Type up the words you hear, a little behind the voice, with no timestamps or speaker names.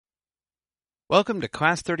Welcome to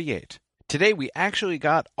Class 38. Today we actually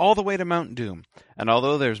got all the way to Mount Doom, and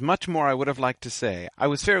although there's much more I would have liked to say, I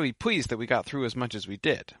was fairly pleased that we got through as much as we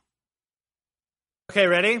did. Okay,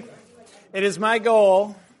 ready? It is my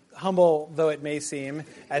goal, humble though it may seem,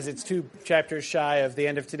 as it's 2 chapters shy of the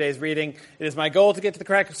end of today's reading, it is my goal to get to the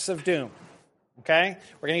cracks of doom. Okay?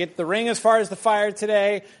 We're going to get the ring as far as the fire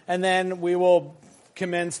today, and then we will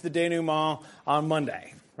commence the denouement on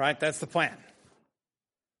Monday. Right? That's the plan.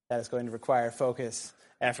 That is going to require focus,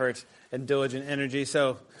 effort, and diligent energy.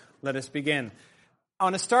 So let us begin. I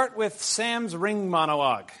want to start with Sam's ring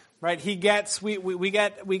monologue. Right? We get a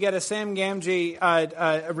Sam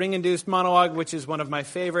Gamgee ring-induced monologue, which is one of my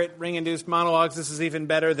favorite ring-induced monologues. This is even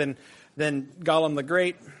better than Gollum the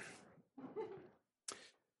Great.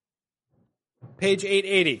 Page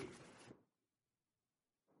 880.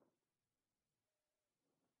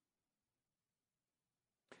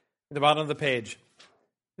 At the bottom of the page.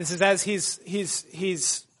 This is as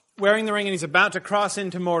he's wearing the ring and he's about to cross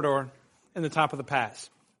into Mordor in the top of the pass.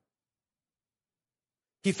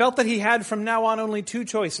 He felt that he had from now on only 2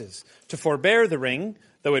 choices: to forbear the ring,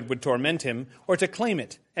 though it would torment him, or to claim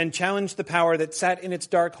it and challenge the power that sat in its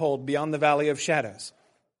dark hold beyond the Valley of Shadows.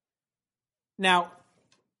 Now,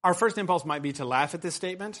 our first impulse might be to laugh at this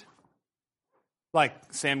statement. Like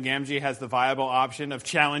Sam Gamgee has the viable option of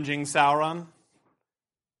challenging Sauron.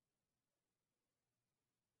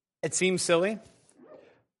 It seems silly.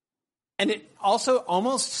 And it also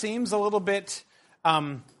almost seems a little bit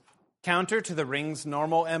counter to the ring's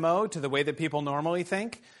normal MO, to the way that people normally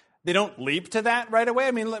think. They don't leap to that right away.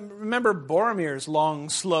 I mean, remember Boromir's long,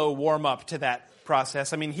 slow warm-up to that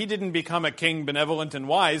process. I mean, he didn't become a king benevolent and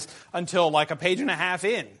wise until like a page and a half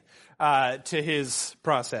in to his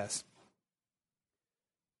process.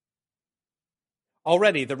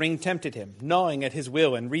 Already the ring tempted him, gnawing at his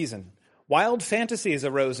will and reason. Wild fantasies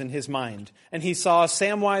arose in his mind, and he saw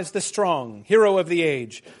Samwise the Strong, hero of the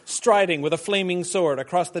age, striding with a flaming sword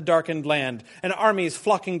across the darkened land, and armies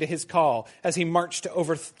flocking to his call as he marched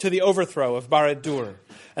to the overthrow of Barad-dûr.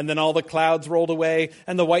 And then all the clouds rolled away,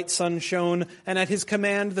 and the white sun shone, and at his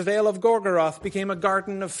command the Vale of Gorgoroth became a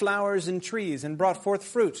garden of flowers and trees, and brought forth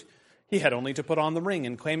fruit. He had only to put on the ring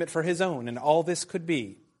and claim it for his own, and all this could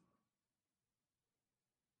be.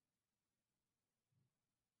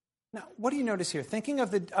 Now, what do you notice here? Thinking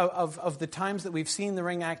of the times that we've seen the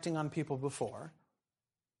ring acting on people before,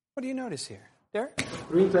 what do you notice here? Derek? The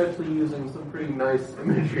ring's actually using some pretty nice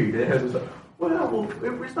imagery. It has this, it's not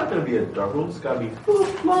going to be a dark world. It's got to be full of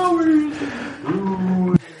flowers.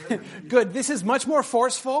 Ooh. Good. This is much more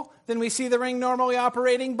forceful than we see the ring normally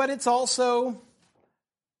operating, but it's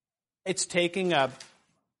taking a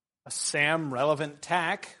Sam-relevant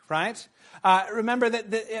tack, right? Remember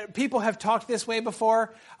that people have talked this way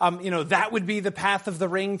before. That would be the path of the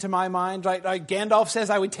ring to my mind, right? Gandalf says,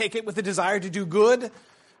 I would take it with the desire to do good,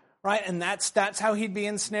 right? And that's how he'd be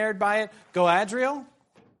ensnared by it. Galadriel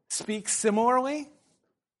speaks similarly.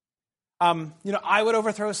 I would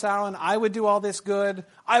overthrow Sauron. I would do all this good.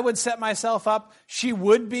 I would set myself up. She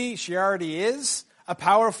already is, a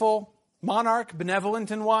powerful monarch, benevolent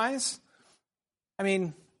and wise. I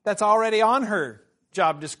mean, that's already on her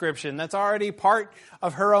job description. That's already part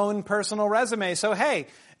of her own personal resume. So, hey,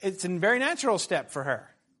 it's a very natural step for her.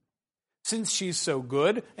 Since she's so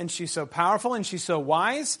good and she's so powerful and she's so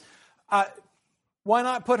wise, why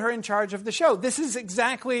not put her in charge of the show? This is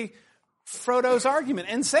exactly Frodo's argument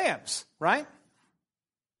and Sam's, right?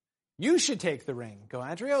 You should take the ring,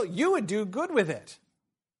 Galadriel. You would do good with it.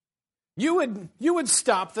 You would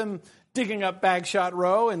stop them digging up Bagshot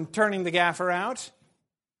Row and turning the gaffer out.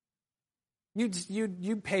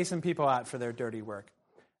 You'd pay some people out for their dirty work.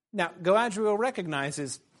 Now, Galadriel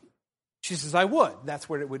recognizes, she says, I would. That's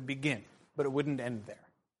where it would begin, but it wouldn't end there.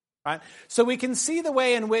 Right? So we can see the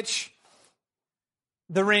way in which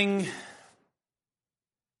the ring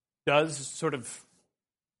does sort of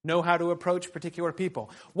know how to approach particular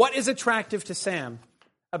people. What is attractive to Sam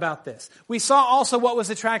about this? We saw also what was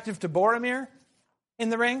attractive to Boromir in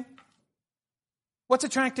the ring. What's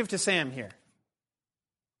attractive to Sam here?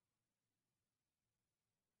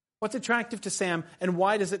 What's attractive to Sam, and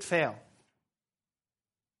why does it fail?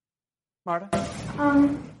 Marta? He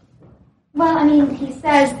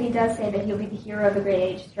does say that he'll be the hero of the great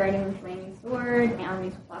age, striding with flaming sword, and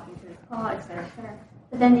armies flocking to his call, etc., etc.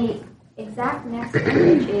 But then the exact next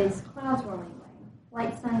image is clouds rolling away,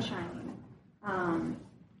 light sun shining,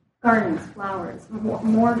 gardens, flowers,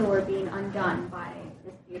 Mordor being undone by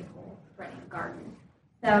this beautiful, threatening garden.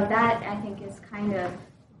 So that, I think, is kind of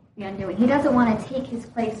the undoing. He doesn't want to take his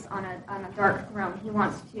place on a dark throne. He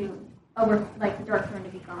wants to the dark throne to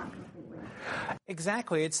be gone completely.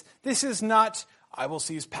 Exactly. This is not, I will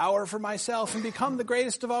seize power for myself and become the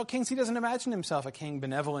greatest of all kings. He doesn't imagine himself a king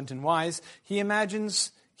benevolent and wise. He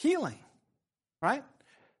imagines healing, right?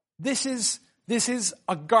 This is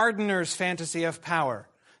a gardener's fantasy of power.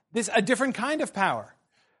 A different kind of power.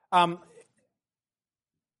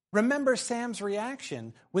 Remember Sam's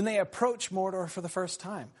reaction when they approach Mordor for the first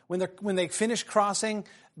time. When they finish crossing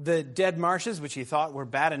the dead marshes, which he thought were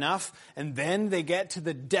bad enough, and then they get to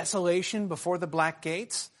the desolation before the Black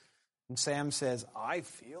Gates, and Sam says, I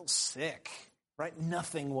feel sick, right?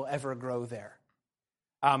 Nothing will ever grow there.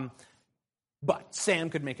 But Sam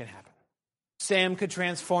could make it happen. Sam could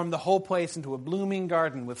transform the whole place into a blooming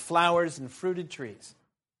garden with flowers and fruited trees.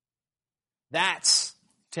 That's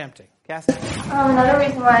tempting. Kathy? Another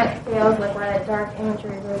reason why it fails, why that dark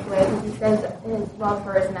imagery goes away, is he says his love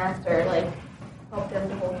for his master, helped him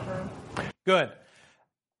to hold firm. Good.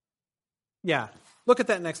 Yeah. Look at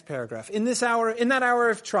that next paragraph. In that hour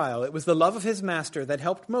of trial, it was the love of his master that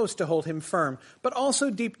helped most to hold him firm, but also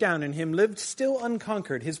deep down in him lived still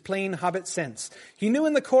unconquered his plain hobbit sense. He knew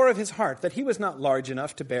in the core of his heart that he was not large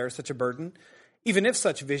enough to bear such a burden, even if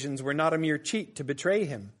such visions were not a mere cheat to betray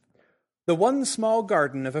him. The one small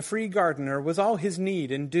garden of a free gardener was all his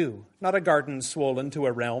need and due, not a garden swollen to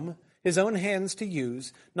a realm, his own hands to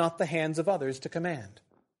use, not the hands of others to command.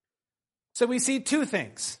 So we see two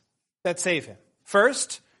things that save him.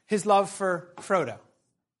 First, his love for Frodo.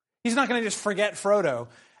 He's not going to just forget Frodo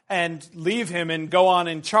and leave him and go on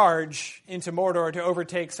and charge into Mordor to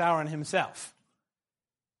overtake Sauron himself.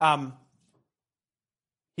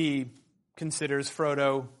 He considers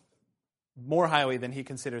Frodo more highly than he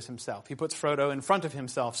considers himself. He puts Frodo in front of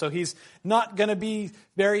himself. So he's not going to be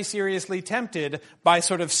very seriously tempted by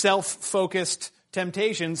sort of self-focused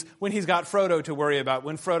temptations when he's got Frodo to worry about,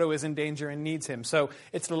 when Frodo is in danger and needs him. So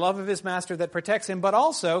it's the love of his master that protects him, but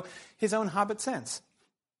also his own hobbit sense.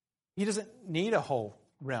 He doesn't need a whole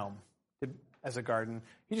realm as a garden.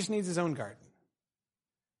 He just needs his own garden.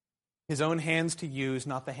 His own hands to use,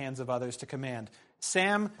 not the hands of others to command.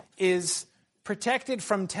 Sam is protected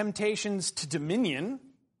from temptations to dominion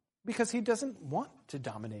because he doesn't want to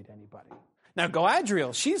dominate anybody. Now,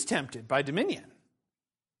 Galadriel, she's tempted by dominion.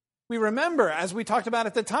 We remember, as we talked about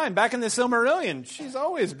at the time, back in the Silmarillion, she's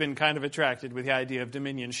always been kind of attracted with the idea of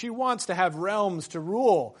dominion. She wants to have realms to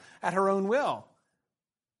rule at her own will.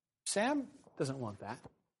 Sam doesn't want that.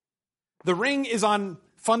 The ring is on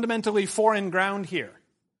fundamentally foreign ground here,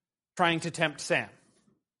 trying to tempt Sam.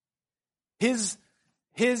 His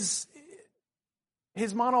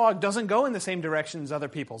monologue doesn't go in the same direction as other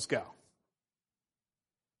people's go.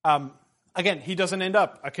 Again, he doesn't end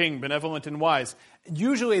up a king, benevolent and wise.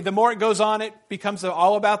 Usually, the more it goes on, it becomes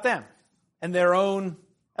all about them and their own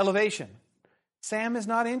elevation. Sam is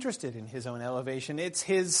not interested in his own elevation. It's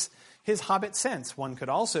his hobbit sense, one could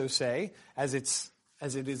also say, as it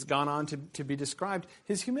has gone on to be described,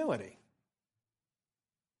 his humility.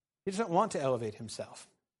 He doesn't want to elevate himself.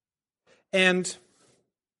 And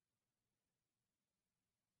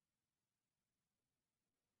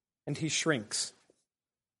he shrinks.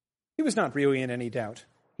 He was not really in any doubt.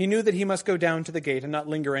 He knew that he must go down to the gate and not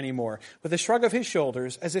linger any more. With a shrug of his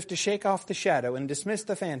shoulders, as if to shake off the shadow and dismiss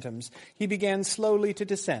the phantoms, he began slowly to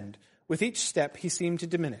descend. With each step, he seemed to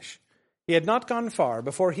diminish. He had not gone far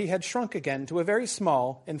before he had shrunk again to a very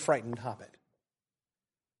small and frightened hobbit.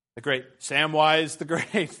 The great Samwise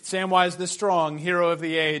the strong, hero of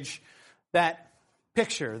the age, that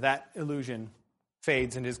picture, that illusion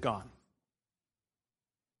fades and is gone.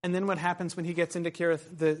 And then what happens when he gets into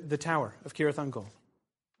the tower of Cirith Ungol?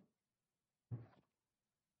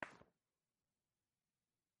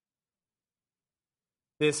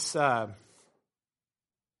 This, I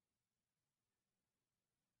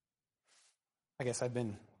guess I've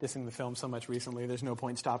been dissing the film so much recently, there's no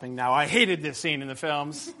point stopping now. I hated this scene in the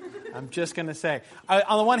films. I'm just going to say.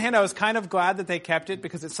 On the one hand, I was kind of glad that they kept it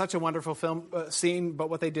because it's such a wonderful film scene, but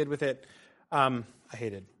what they did with it, I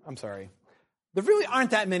hated. I'm sorry. There really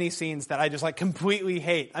aren't that many scenes that I just completely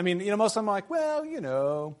hate. I mean, most of them I'm like,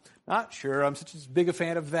 well, not sure. I'm such as big a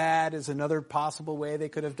fan of that as another possible way they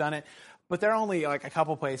could have done it. But there are only a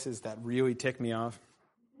couple places that really tick me off.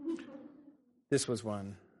 This was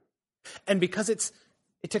one. And because it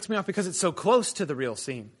ticks me off because it's so close to the real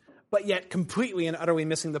scene, but yet completely and utterly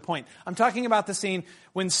missing the point. I'm talking about the scene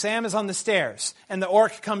when Sam is on the stairs and the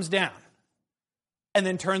orc comes down and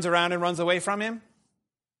then turns around and runs away from him.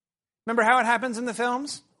 Remember how it happens in the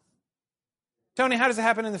films? Tony, how does it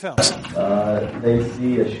happen in the films? They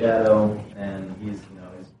see a shadow, and he's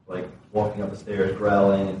walking up the stairs,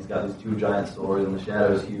 growling, and he's got these two giant swords, and the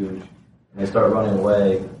shadow is huge. And they start running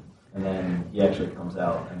away, And then he actually comes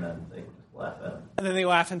out, and then they just laugh at him. And then they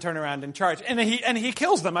laugh and turn around and charge. And he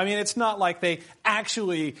kills them. I mean, it's not like they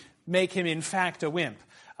actually make him, in fact, a wimp.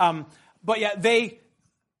 But yeah,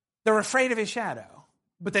 they're afraid of his shadow.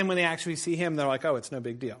 But then when they actually see him, they're like, oh, it's no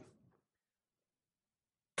big deal.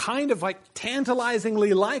 Kind of like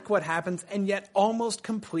tantalizingly like what happens, and yet almost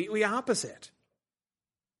completely opposite.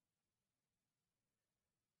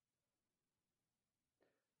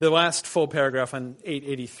 The last full paragraph on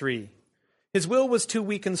 883. His will was too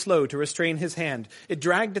weak and slow to restrain his hand. It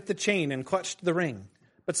dragged at the chain and clutched the ring.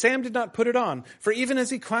 But Sam did not put it on, for even as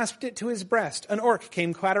he clasped it to his breast, an orc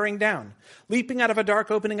came clattering down. Leaping out of a dark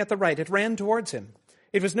opening at the right, it ran towards him.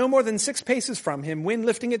 It was no more than 6 paces from him when,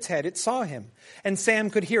 lifting its head, it saw him, and Sam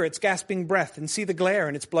could hear its gasping breath and see the glare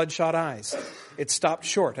in its bloodshot eyes. It stopped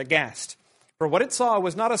short, aghast. For what it saw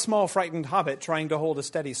was not a small frightened hobbit trying to hold a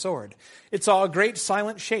steady sword. It saw a great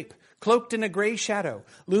silent shape, cloaked in a gray shadow,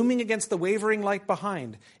 looming against the wavering light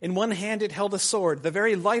behind. In one hand it held a sword, the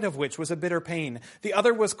very light of which was a bitter pain. The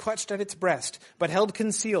other was clutched at its breast, but held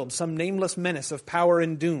concealed some nameless menace of power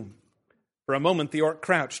and doom. For a moment the orc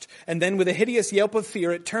crouched, and then with a hideous yelp of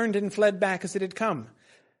fear it turned and fled back as it had come.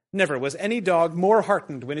 Never was any dog more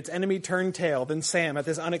heartened when its enemy turned tail than Sam at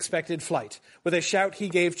this unexpected flight. With a shout he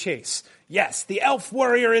gave chase. "Yes, the elf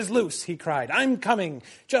warrior is loose," he cried. "I'm coming.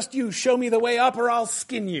 Just you show me the way up or I'll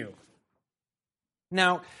skin you."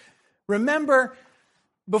 Now, remember,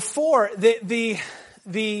 before the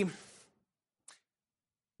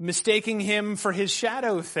mistaking him for his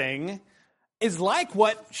shadow thing is like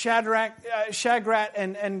what Shagrat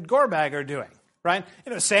and Gorbag are doing, right?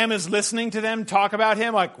 Sam is listening to them talk about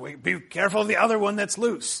him, like, be careful of the other one that's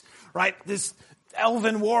loose, right? This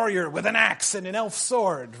elven warrior with an axe and an elf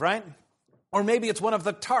sword, right? Or maybe it's one of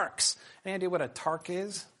the Tarks. Any idea what a Tark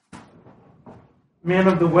is? Man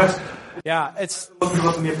of the West. Yeah, it's... Look it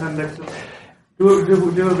up in the appendix.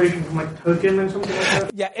 Do derivation from like token or something like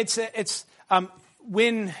that? Yeah, it's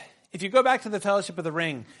when... If you go back to the Fellowship of the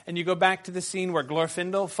Ring, and you go back to the scene where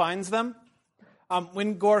Glorfindel finds them,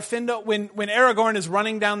 when Aragorn is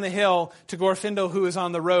running down the hill to Glorfindel, who is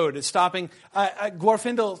on the road, is stopping,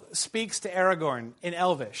 Glorfindel speaks to Aragorn in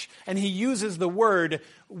Elvish, and he uses the word,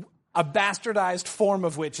 a bastardized form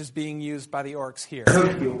of which is being used by the orcs here.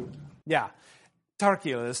 Tarkiel. Yeah.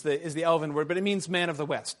 Tarkiel is the elven word, but it means man of the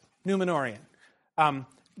West, Númenórean.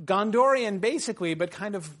 Gondorian, basically, but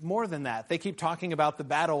kind of more than that. They keep talking about the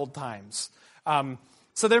bad old times.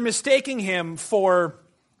 So they're mistaking him for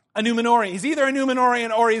a Númenórean. He's either a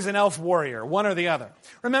Númenórean or he's an elf warrior, one or the other.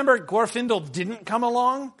 Remember, Glorfindel didn't come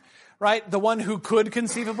along, right? The one who could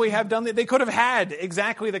conceivably have done that. They could have had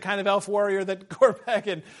exactly the kind of elf warrior that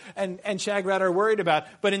Gorbag and Shagrat are worried about,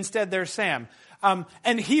 but instead they're Sam.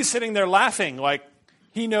 And he's sitting there laughing, like,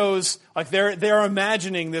 he knows, like they're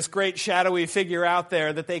imagining this great shadowy figure out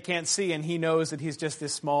there that they can't see, and he knows that he's just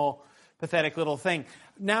this small, pathetic little thing.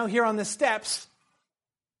 Now here on the steps,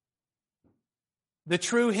 the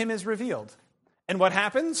true him is revealed. And what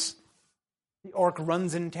happens? The orc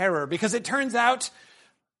runs in terror, because it turns out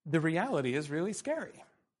the reality is really scary,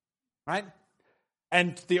 right?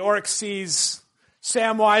 And the orc sees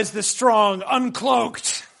Samwise the Strong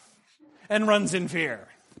uncloaked and runs in fear.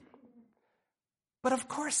 But of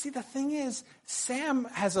course, see, the thing is, Sam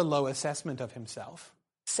has a low assessment of himself.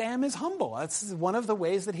 Sam is humble. That's one of the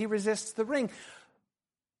ways that he resists the ring.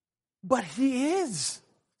 But he is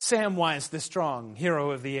Samwise the Strong,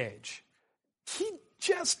 hero of the age. He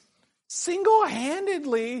just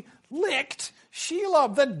single-handedly licked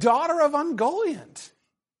Shelob, the daughter of Ungoliant.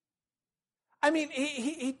 I mean,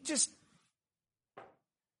 he just...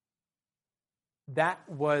 That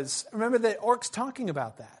was... Remember the orcs talking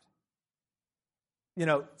about that.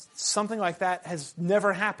 Something like that has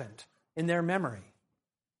never happened in their memory.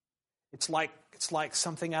 It's like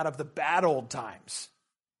something out of the bad old times.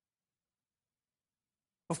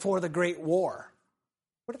 Before the Great War.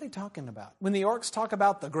 What are they talking about? When the orcs talk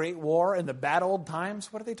about the Great War and the bad old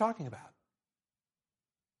times, what are they talking about?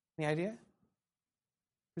 Any idea?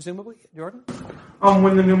 Presumably, Jordan?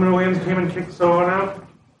 When the Númenóreans came and kicked Sauron out?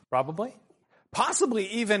 Probably. Possibly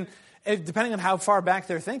even, depending on how far back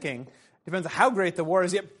they're thinking, depends on how great the war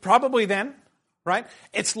is. Yet probably then, right?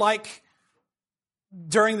 It's like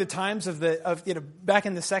during the times of back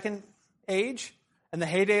in the Second Age and the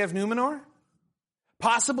heyday of Númenor.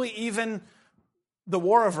 Possibly even the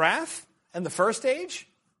War of Wrath and the First Age.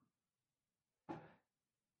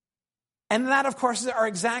 And that, of course,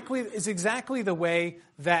 is exactly the way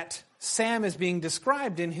that Sam is being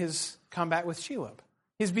described in his combat with Shelob.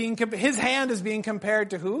 His hand is being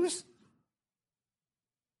compared to whose?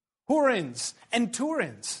 Húrin's and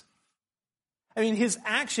Túrin's. I mean, his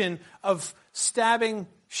action of stabbing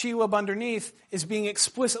Shelob underneath is being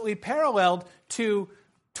explicitly paralleled to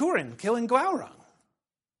Turin killing Glaurung,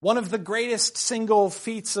 one of the greatest single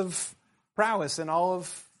feats of prowess in all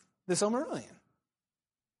of the Silmarillion.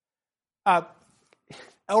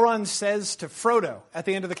 Elrond says to Frodo at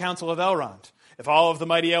the end of the Council of Elrond, if all of the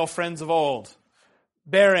mighty elf friends of old,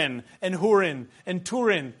 Beren and Hurin and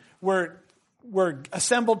Turin were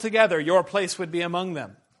assembled together, your place would be among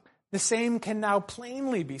them. The same can now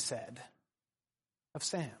plainly be said of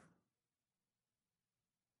Sam.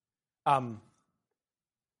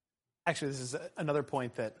 Actually, this is another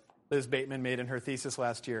point that Liz Bateman made in her thesis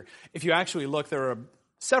last year. If you actually look, there are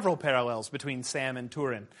several parallels between Sam and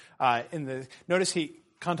Turin. Notice he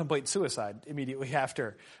contemplates suicide immediately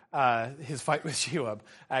after his fight with Shelob,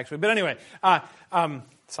 actually. But anyway,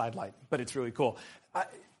 sidelight, but it's really cool.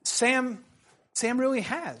 Sam really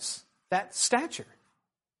has that stature,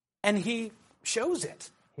 and he shows it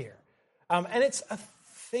here. And it's a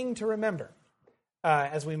thing to remember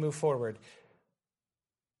as we move forward.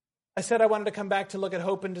 I said I wanted to come back to look at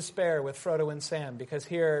hope and despair with Frodo and Sam, because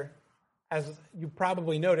here, as you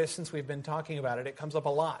probably noticed since we've been talking about it, it comes up a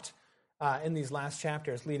lot in these last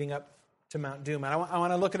chapters leading up to Mount Doom. And I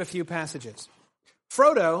want to look at a few passages.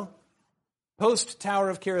 Frodo, post-Tower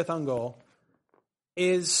of Cirith Ungol,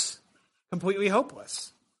 is completely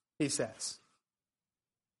hopeless, he says.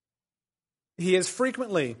 He is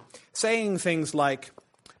frequently saying things like,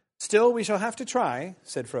 "Still, we shall have to try,"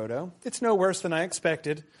 said Frodo. "It's no worse than I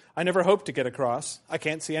expected. I never hoped to get across. I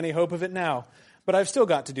can't see any hope of it now, but I've still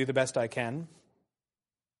got to do the best I can.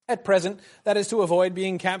 At present, that is to avoid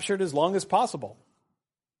being captured as long as possible."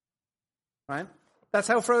 Right? That's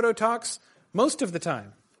how Frodo talks most of the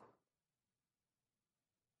time.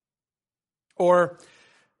 Or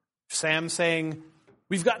Sam saying,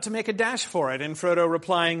 "We've got to make a dash for it," and Frodo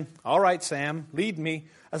replying, "All right, Sam, lead me.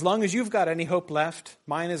 As long as you've got any hope left,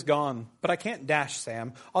 mine is gone. But I can't dash,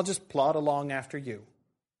 Sam. I'll just plod along after you."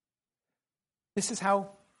 This is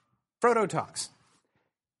how Frodo talks.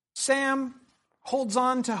 Sam holds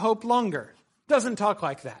on to hope longer, doesn't talk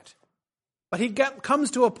like that. But he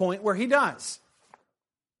comes to a point where he does.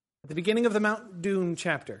 At the beginning of the Mount Doom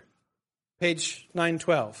chapter, page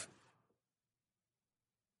 912.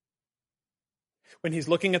 When he's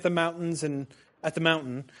looking at the mountains and at the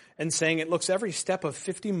mountain and saying it looks every step of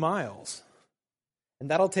 50 miles. And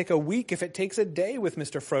that'll take a week if it takes a day with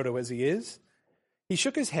Mr. Frodo as he is. He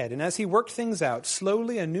shook his head, and as he worked things out,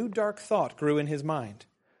 slowly a new dark thought grew in his mind.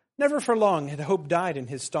 Never for long had hope died in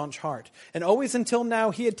his staunch heart, and always until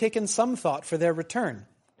now he had taken some thought for their return.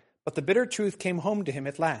 But the bitter truth came home to him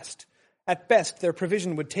at last. At best, their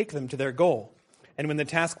provision would take them to their goal, and when the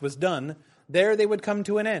task was done, there they would come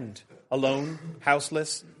to an end, alone,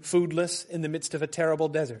 houseless, foodless, in the midst of a terrible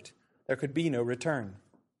desert. There could be no return.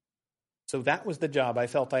 So that was the job I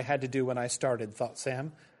felt I had to do when I started, thought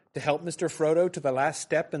Sam, to help Mr. Frodo to the last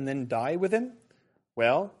step and then die with him?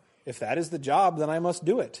 Well, if that is the job, then I must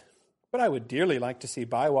do it. But I would dearly like to see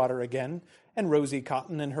Bywater again, and Rosie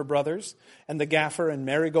Cotton and her brothers, and the Gaffer and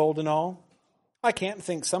Marigold and all. I can't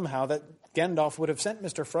think somehow that Gandalf would have sent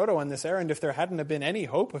Mr. Frodo on this errand if there hadn't have been any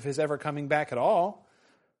hope of his ever coming back at all.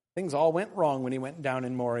 Things all went wrong when he went down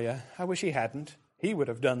in Moria. I wish he hadn't. He would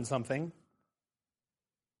have done something.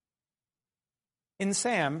 In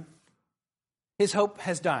Sam, his hope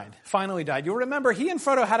has died, finally died. You'll remember he and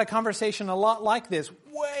Frodo had a conversation a lot like this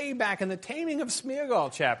way back in the Taming of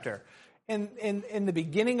Smeagol chapter, in the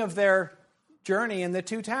beginning of their journey in the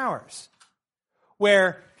Two Towers,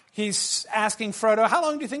 where he's asking Frodo, how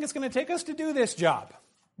long do you think it's going to take us to do this job?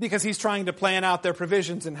 Because he's trying to plan out their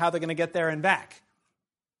provisions and how they're going to get there and back.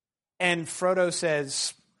 And Frodo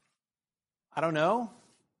says, I don't know,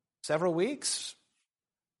 several weeks.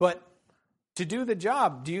 But to do the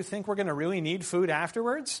job, do you think we're going to really need food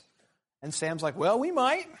afterwards? And Sam's like, well, we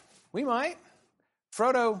might.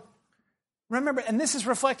 Frodo, remember, and this is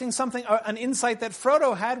reflecting something, an insight that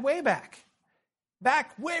Frodo had way back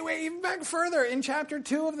even back further in chapter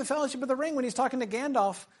 2 of the Fellowship of the Ring when he's talking to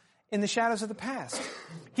Gandalf in the Shadows of the Past.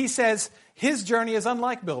 He says his journey is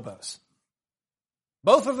unlike Bilbo's.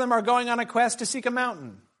 Both of them are going on a quest to seek a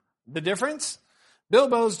mountain. The difference?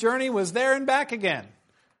 Bilbo's journey was there and back again.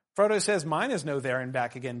 Frodo says, mine is no there and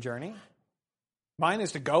back again journey. Mine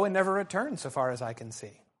is to go and never return, so far as I can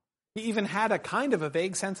see. He even had a kind of a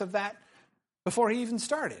vague sense of that before he even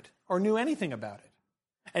started or knew anything about it.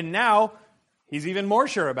 And now he's even more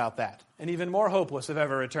sure about that and even more hopeless of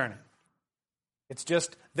ever returning. It's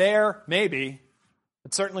just there, maybe,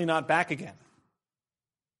 but certainly not back again.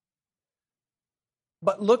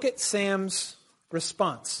 But look at Sam's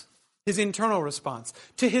response. his internal response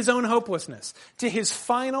to his own hopelessness, to his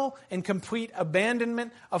final and complete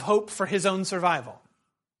abandonment of hope for his own survival.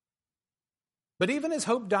 But even as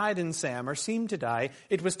hope died in Sam, or seemed to die,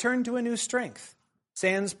 it was turned to a new strength.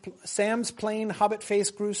 Sam's plain hobbit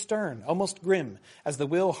face grew stern, almost grim, as the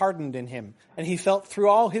will hardened in him, and he felt through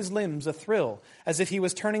all his limbs a thrill, as if he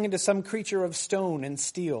was turning into some creature of stone and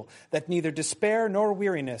steel that neither despair nor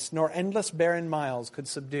weariness nor endless barren miles could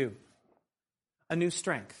subdue. A new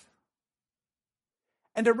strength.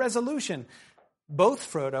 And a resolution.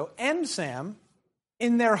 Both Frodo and Sam,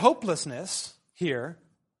 in their hopelessness here,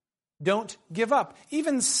 don't give up.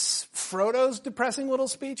 Even Frodo's depressing little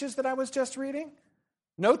speeches that I was just reading,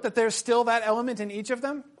 note that there's still that element in each of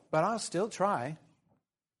them, but I'll still try.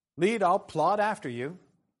 Lead, I'll plod after you.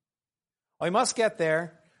 We must get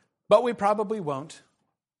there, but we probably won't,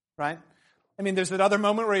 right? I mean, there's that other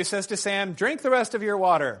moment where he says to Sam, drink the rest of your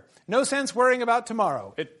water. No sense worrying about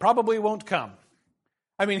tomorrow. It probably won't come.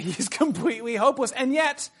 I mean, he's completely hopeless, and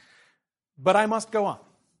yet, but I must go on.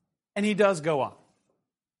 And he does go on.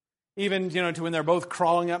 Even, to when they're both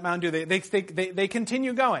crawling up Mount Doom, they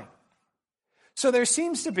continue going. So there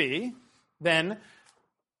seems to be, then,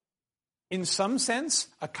 in some sense,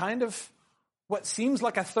 a kind of what seems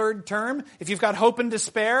like a third term. If you've got hope and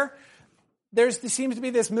despair, there seems to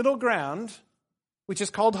be this middle ground, which is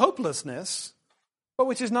called hopelessness, but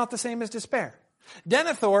which is not the same as despair.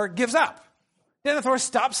 Denethor gives up. Denethor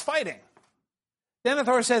stops fighting.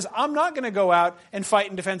 Denethor says, I'm not going to go out and fight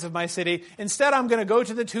in defense of my city. Instead, I'm going to go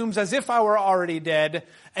to the tombs as if I were already dead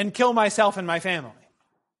and kill myself and my family.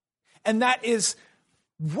 And that is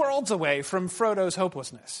worlds away from Frodo's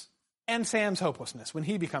hopelessness and Sam's hopelessness when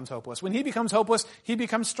he becomes hopeless. When he becomes hopeless, he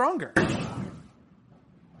becomes stronger.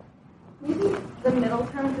 Maybe the middle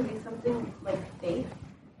term could be something like faith.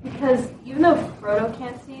 Because even though Frodo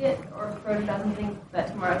can't see it, or Frodo doesn't think that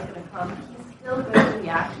tomorrow's going to come, he's still going through the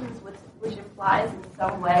actions, which implies in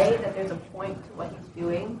some way that there's a point to what he's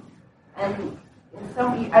doing. And in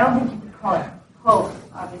some, I don't think you could call it hope,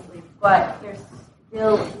 obviously, but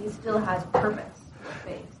he still has purpose with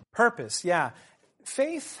faith. Purpose, yeah.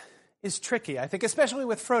 Faith is tricky, I think, especially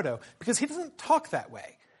with Frodo, because he doesn't talk that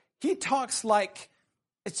way. He talks like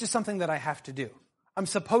it's just something that I have to do. I'm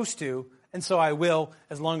supposed to, and so I will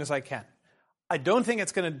as long as I can. I don't think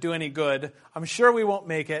it's going to do any good. I'm sure we won't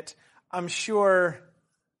make it. I'm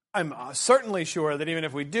certainly sure that even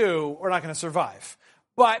if we do, we're not going to survive.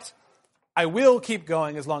 But I will keep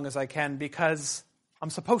going as long as I can because I'm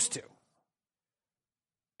supposed to.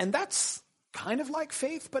 And that's kind of like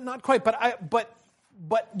faith, but not quite.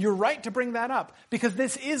 But you're right to bring that up because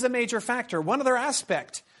this is a major factor. One other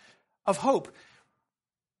aspect of hope.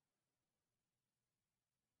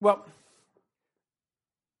 Well,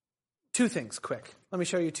 two things, quick. Let me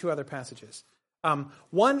show you two other passages.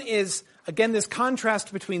 One is, again, this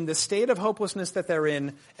contrast between the state of hopelessness that they're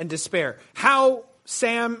in and despair. How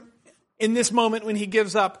Sam, in this moment when he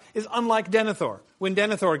gives up, is unlike Denethor, when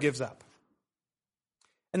Denethor gives up.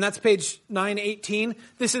 And that's page 918.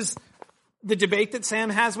 This is the debate that Sam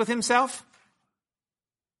has with himself.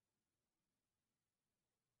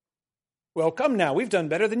 Well, come now, we've done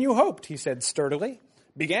better than you hoped, he said sturdily.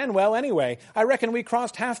 Began well anyway. I reckon we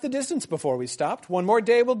crossed half the distance before we stopped. One more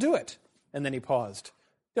day will do it. And then he paused.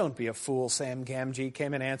 Don't be a fool, Sam Gamgee,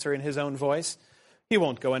 came an answer in his own voice. He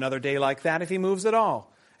won't go another day like that if he moves at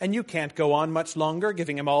all. And you can't go on much longer,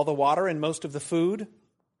 giving him all the water and most of the food.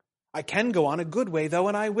 I can go on a good way, though,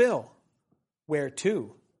 and I will. Where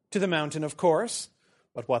to? To the mountain, of course.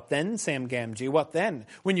 But what then, Sam Gamgee? What then?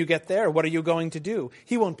 When you get there, what are you going to do?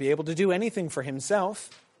 He won't be able to do anything for himself.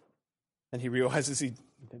 And he realizes he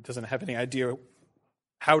doesn't have any idea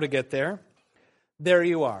how to get there. There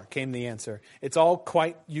you are, came the answer. It's all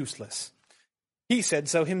quite useless. He said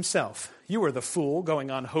so himself. You were the fool,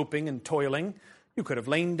 going on hoping and toiling. You could have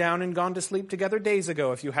lain down and gone to sleep together days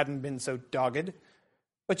ago if you hadn't been so dogged.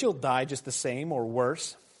 But you'll die just the same, or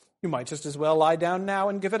worse. You might just as well lie down now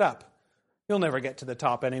and give it up. You'll never get to the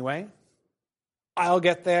top anyway. I'll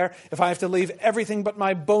get there if I have to leave everything but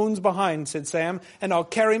my bones behind, said Sam, and I'll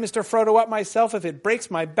carry Mr. Frodo up myself if it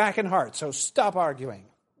breaks my back and heart, so stop arguing.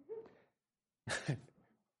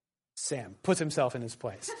 Sam puts himself in his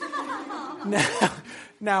place.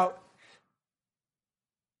 Now,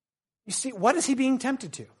 you see, what is he being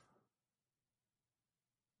tempted to?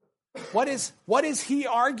 What is he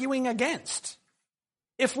arguing against?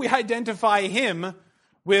 If we identify him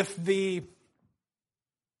with the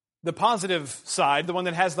positive side, the one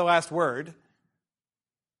that has the last word,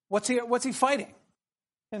 what's he fighting?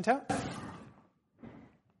 Can't tell.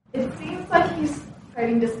 It seems like he's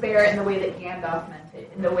fighting despair in the way that Gandalf meant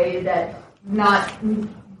it, in the way that not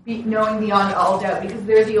knowing beyond all doubt, because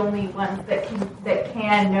they're the only ones that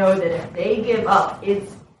can know that if they give up,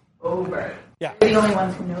 it's over. Yeah. They're the only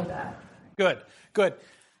ones who know that. Good.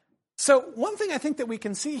 So one thing I think that we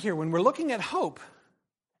can see here when we're looking at hope,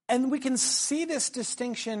 and we can see this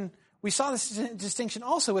distinction, we saw this distinction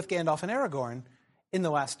also with Gandalf and Aragorn in the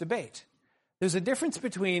last debate. There's a difference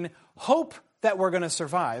between hope that we're going to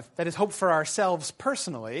survive, that is hope for ourselves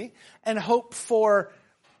personally, and hope for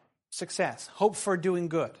success, hope for doing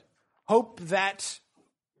good, hope that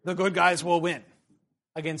the good guys will win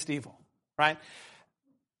against evil, right?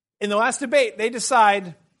 In the last debate, they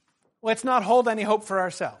decide, let's not hold any hope for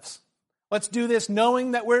ourselves. Let's do this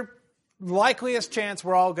knowing that we're likeliest chance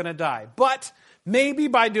we're all going to die. But maybe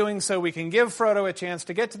by doing so, we can give Frodo a chance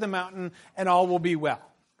to get to the mountain and all will be well.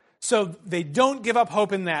 So they don't give up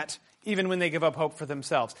hope in that, even when they give up hope for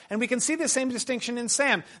themselves. And we can see the same distinction in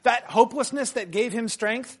Sam. That hopelessness that gave him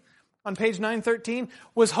strength on page 913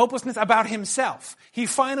 was hopelessness about himself. He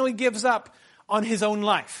finally gives up on his own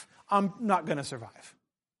life. I'm not going to survive.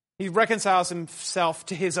 He reconciles himself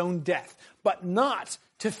to his own death, but not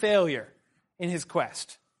to failure in his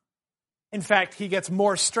quest. In fact, he gets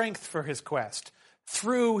more strength for his quest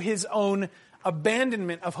through his own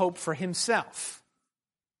abandonment of hope for himself.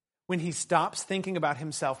 When he stops thinking about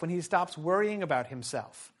himself, when he stops worrying about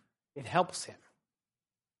himself, it helps him.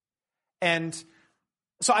 And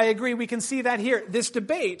so I agree, we can see that here. This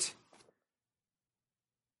debate,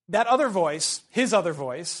 that other voice, his other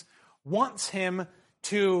voice, wants him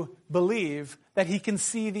to believe that he can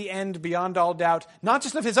see the end beyond all doubt, not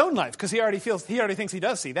just of his own life, because he already thinks he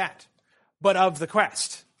does see that, but of the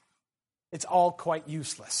quest. It's all quite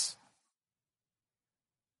useless.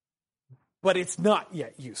 But it's not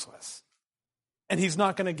yet useless. And he's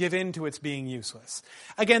not going to give in to its being useless.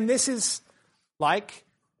 Again, this is like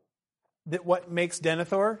what makes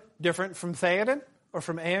Denethor different from Theoden or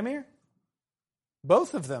from Éomer.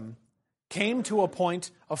 Both of them came to a point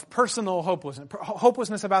of personal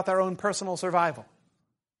hopelessness about their own personal survival.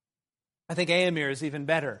 I think Éomer is even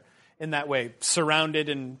better in that way, surrounded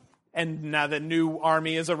and now the new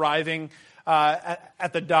army is arriving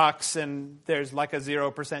at the docks, and there's like a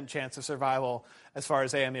 0% chance of survival as far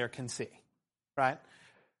as Éomer can see, right?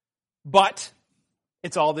 But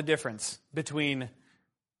it's all the difference between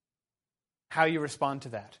how you respond to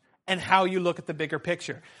that and how you look at the bigger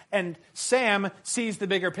picture. And Sam sees the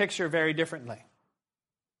bigger picture very differently.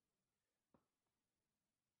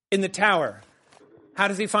 In the tower, how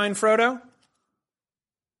does he find Frodo?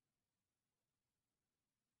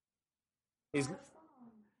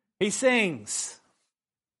 He sings.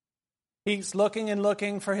 He's looking and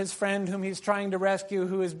looking for his friend whom he's trying to rescue,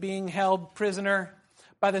 who is being held prisoner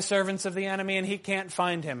by the servants of the enemy, and he can't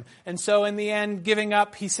find him. And so in the end, giving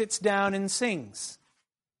up, he sits down and sings.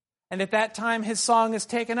 And at that time, his song is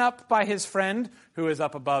taken up by his friend, who is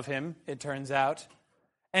up above him, it turns out,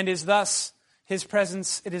 and it is thus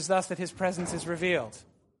that his presence is revealed.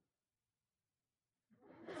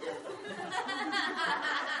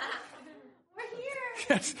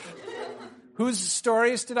 Yes. Whose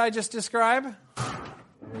stories did I just describe?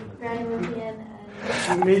 Grandian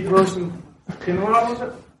and Maedhros and Fingal, was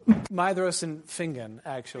it? Maedhros and Fingon,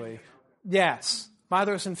 actually. Yes.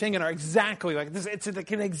 Maedhros and Fingon are exactly like this. It's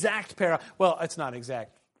like an exact parallel. Well, it's not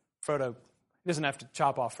exact. Frodo doesn't have to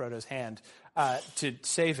chop off Frodo's hand to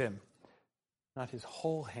save him. Not his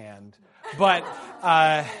whole hand. But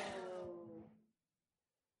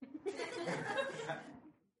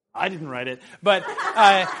I didn't write it, but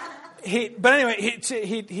anyway,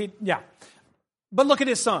 yeah. But look at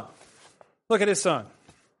his song. Look at his song.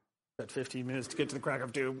 Got 15 minutes to get to the crack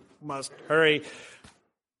of doom. Must hurry.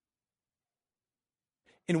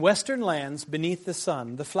 In western lands, beneath the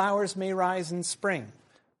sun, the flowers may rise in spring.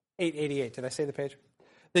 888. Did I say the page?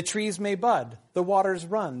 The trees may bud, the waters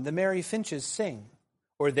run, the merry finches sing.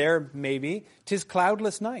 Or there, maybe, 'tis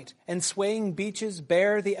cloudless night, and swaying beaches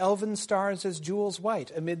bear the elven stars as jewels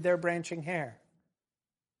white amid their branching hair.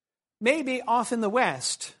 Maybe off in the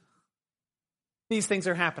west, these things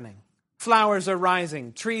are happening. Flowers are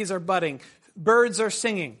rising, trees are budding, birds are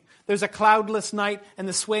singing. There's a cloudless night, and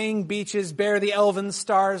the swaying beaches bear the elven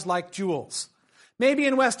stars like jewels. Maybe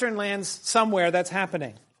in western lands, somewhere that's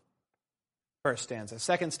happening. First stanza.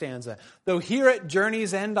 Second stanza. Though here at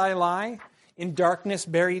journey's end I lie, in darkness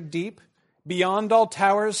buried deep, beyond all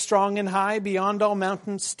towers strong and high, beyond all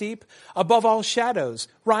mountains steep, above all shadows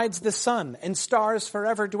rides the sun, and stars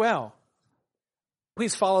forever dwell.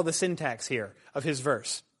 Please follow the syntax here of his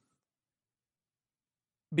verse.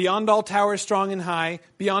 Beyond all towers strong and high,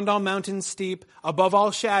 beyond all mountains steep, above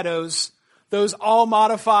all shadows, those all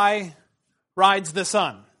modify rides the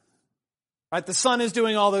sun. Right? The sun is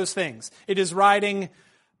doing all those things. It is riding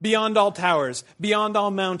beyond all towers, beyond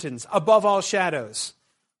all mountains, above all shadows.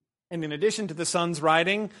 And in addition to the sun's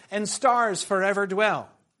riding, and stars forever dwell.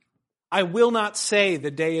 I will not say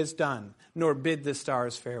the day is done, nor bid the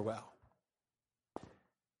stars farewell.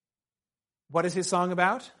 What is his song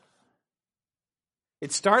about?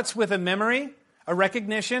 It starts with a memory, a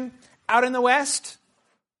recognition. Out in the West,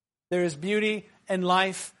 there is beauty and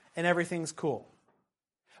life and everything's cool.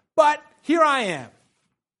 But here I am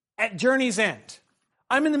at journey's end.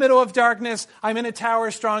 I'm in the middle of darkness. I'm in a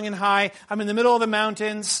tower strong and high. I'm in the middle of the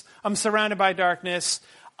mountains. I'm surrounded by darkness.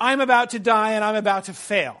 I'm about to die and I'm about to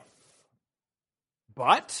fail.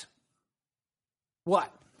 But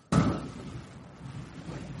what?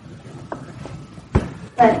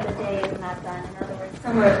 But the day is not done. In other words,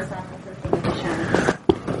 somewhere the sun is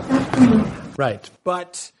shine. Right.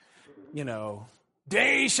 But,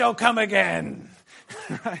 day shall come again.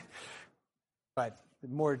 Right? But the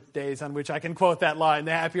more days on which I can quote that line,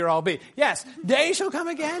 the happier I'll be. Yes, day shall come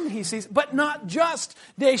again, he sees. But not just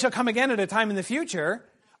day shall come again at a time in the future.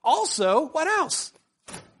 Also, what else?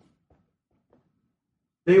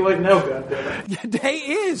 Day like now, goddammit. Day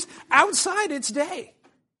is. Outside, it's day.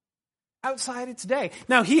 Outside, it's day.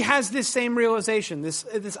 Now, he has this same realization, this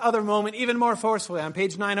other moment, even more forcefully on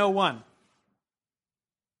page 901.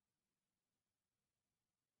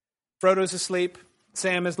 Frodo's asleep.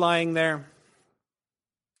 Sam is lying there.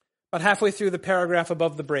 About halfway through the paragraph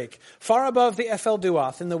above the break. Far above the Ephel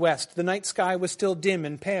Duath in the west, the night sky was still dim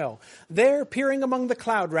and pale. There, peering among the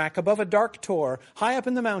cloud rack above a dark tor, high up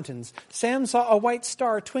in the mountains, Sam saw a white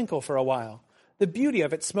star twinkle for a while. The beauty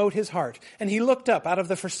of it smote his heart, and he looked up out of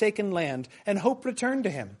the forsaken land, and hope returned to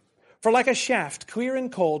him. For like a shaft, clear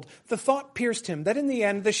and cold, the thought pierced him that in the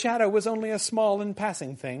end the shadow was only a small and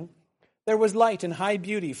passing thing. There was light and high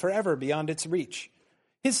beauty forever beyond its reach.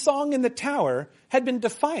 His song in the tower had been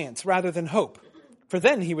defiance rather than hope, for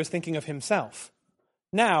then he was thinking of himself.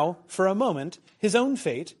 Now, for a moment, his own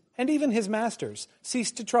fate, and even his master's,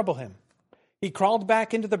 ceased to trouble him. He crawled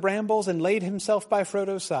back into the brambles and laid himself by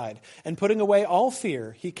Frodo's side, and putting away all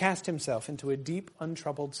fear, he cast himself into a deep,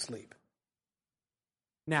 untroubled sleep.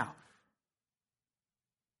 Now,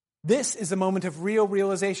 this is a moment of real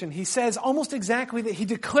realization. He says almost exactly that. He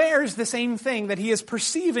declares the same thing that he is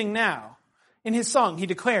perceiving now. In his song, he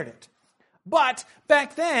declared it. But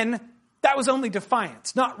back then, that was only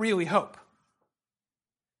defiance, not really hope.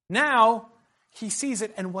 Now, he sees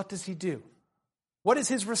it, and what does he do? What is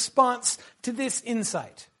his response to this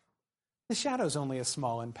insight? The shadow's only a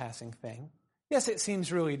small and passing thing. Yes, it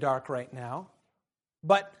seems really dark right now,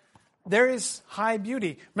 but there is high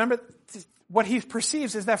beauty. Remember, what he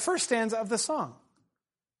perceives is that first stanza of the song.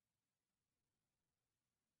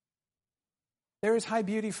 There is high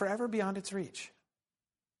beauty forever beyond its reach.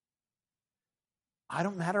 I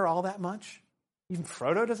don't matter all that much. Even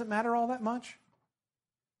Frodo doesn't matter all that much.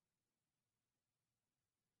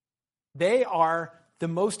 They are the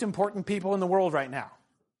most important people in the world right now.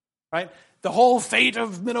 Right? The whole fate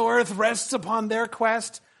of Middle-earth rests upon their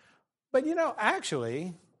quest. But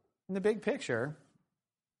actually, in the big picture,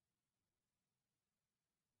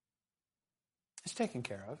 it's taken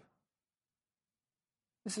care of.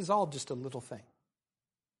 This is all just a little thing.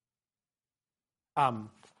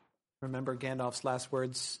 Remember Gandalf's last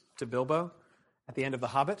words to Bilbo at the end of The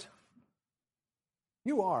Hobbit?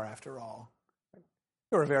 You are, after all.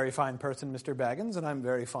 You're a very fine person, Mr. Baggins, and I'm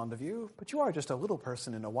very fond of you, but you are just a little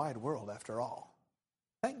person in a wide world, after all.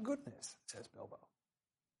 Thank goodness, says Bilbo,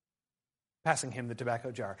 passing him the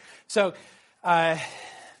tobacco jar. So,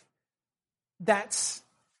 that's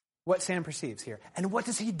what Sam perceives here. And what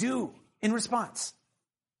does he do in response?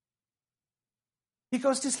 He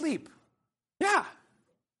goes to sleep. Yeah.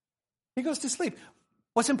 He goes to sleep.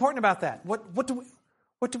 What's important about that? What do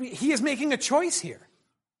we he is making a choice here.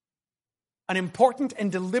 An important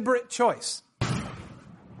and deliberate choice.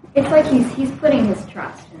 It's like he's putting his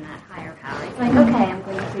trust in that higher power. He's like, okay, I'm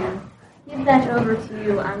going to give that over to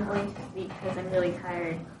you. I'm going to sleep because I'm really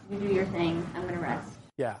tired. You do your thing. I'm going to rest.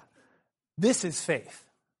 Yeah. This is faith.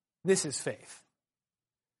 This is faith.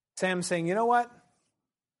 Sam's saying, you know what?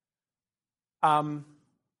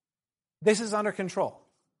 This is under control.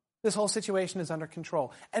 This whole situation is under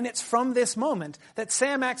control. And it's from this moment that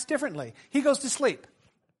Sam acts differently. He goes to sleep.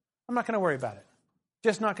 I'm not going to worry about it.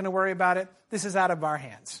 Just not going to worry about it. This is out of our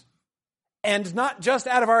hands. And not just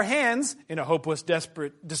out of our hands, in a hopeless,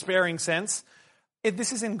 desperate, despairing sense.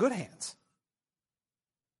 This is in good hands.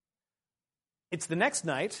 It's the next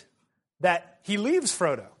night that he leaves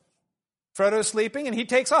Frodo. Frodo's sleeping and he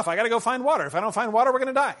takes off. I got to go find water. If I don't find water, we're going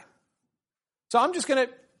to die. So I'm just going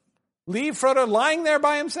to leave Frodo lying there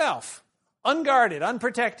by himself. unguarded,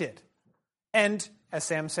 unprotected. And, as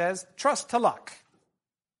Sam says, trust to luck,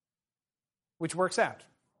 which works out.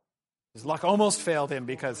 His luck almost failed him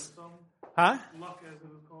because... Huh? Luck, as it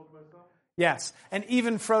was called by some. Yes, and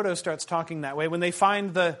even Frodo starts talking that way. When they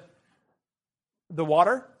find the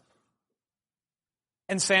water,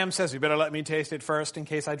 and Sam says, "You better let me taste it first in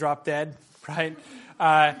case I drop dead," right?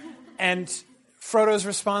 And Frodo's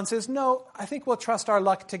response is, "No, I think we'll trust our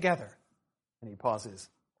luck together." And he pauses.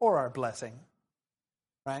 Or our blessing,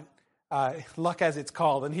 right? Luck as it's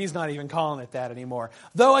called, and he's not even calling it that anymore.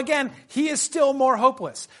 Though, again, he is still more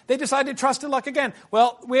hopeless. They decide to trust in luck again.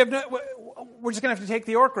 Well, we're just going to have to take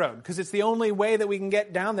the Orc Road, because it's the only way that we can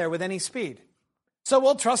get down there with any speed. So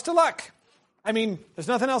we'll trust to luck. I mean, there's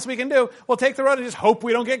nothing else we can do. We'll take the road and just hope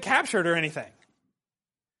we don't get captured or anything.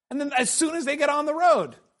 And then as soon as they get on the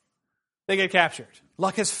road, they get captured.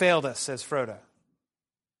 Luck has failed us, says Frodo.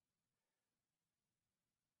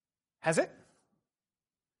 Has it?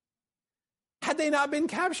 Had they not been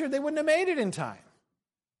captured, they wouldn't have made it in time.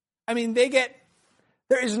 I mean,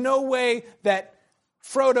 there is no way that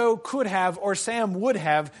Frodo could have, or Sam would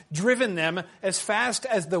have, driven them as fast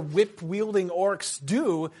as the whip-wielding orcs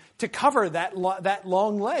do to cover that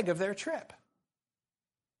long leg of their trip.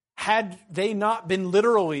 Had they not been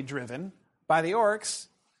literally driven by the orcs,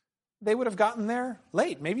 they would have gotten there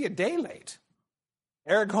late, maybe a day late.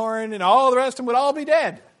 Aragorn and all the rest of them would all be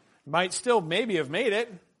dead. Might still maybe have made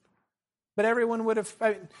it. But everyone would have...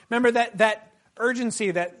 Remember that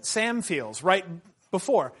urgency that Sam feels right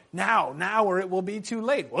before. Now, or it will be too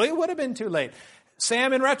late. Well, it would have been too late.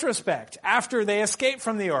 Sam, in retrospect, after they escaped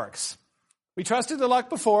from the orcs. We trusted the luck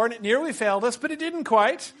before, and it nearly failed us, but it didn't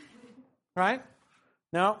quite. Right?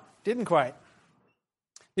 No, didn't quite.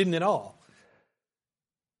 Didn't at all.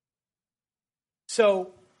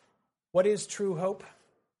 So, what is true hope?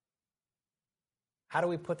 How do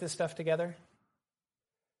we put this stuff together?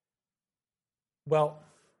 Well,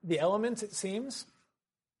 the elements, it seems,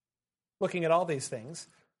 looking at all these things,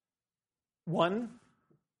 one,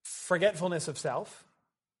 forgetfulness of self,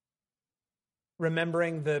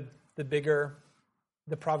 remembering the bigger,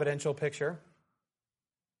 the providential picture.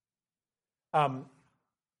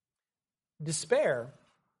 Despair,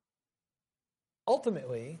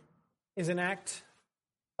 ultimately, is an act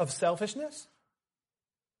of selfishness,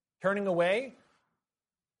 turning away.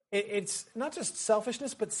 It's not just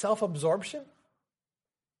selfishness, but self-absorption.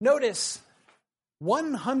 Notice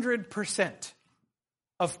 100%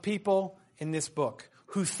 of people in this book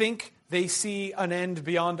who think they see an end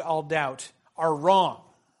beyond all doubt are wrong.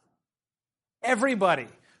 Everybody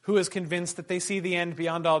who is convinced that they see the end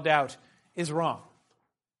beyond all doubt is wrong.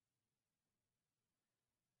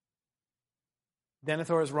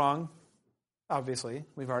 Denethor is wrong, obviously.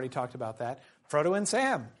 We've already talked about that. Frodo and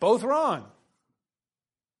Sam, both wrong.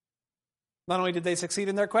 Not only did they succeed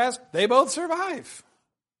in their quest, they both survive.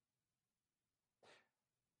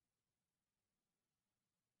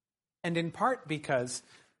 And in part because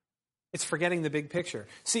it's forgetting the big picture.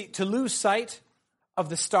 See, to lose sight of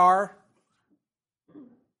the star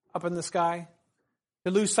up in the sky,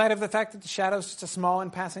 to lose sight of the fact that the shadow is just a small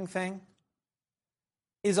and passing thing,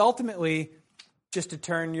 is ultimately just to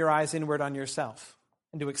turn your eyes inward on yourself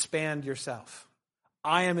and to expand yourself.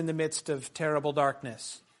 I am in the midst of terrible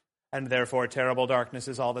darkness, and therefore terrible darkness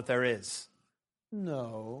is all that there is.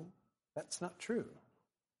 No, that's not true.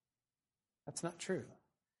 That's not true.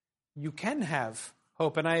 You can have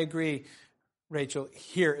hope, and I agree, Rachel,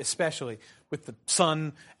 here especially, with the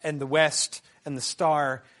sun and the west and the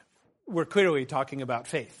star. We're clearly talking about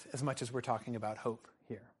faith as much as we're talking about hope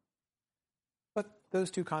here. But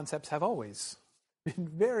those two concepts have always been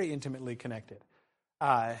very intimately connected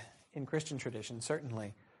in Christian tradition,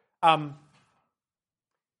 certainly.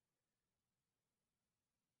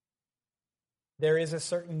 There is a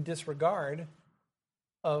certain disregard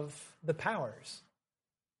of the powers.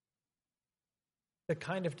 The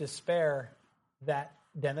kind of despair that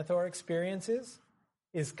Denethor experiences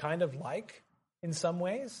is kind of like, in some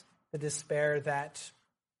ways, the despair that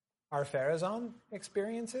Ar-Pharazôn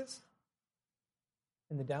experiences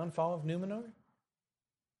in the downfall of Numenor.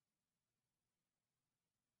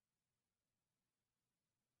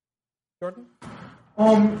 Jordan?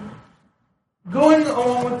 Going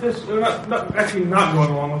along with this, not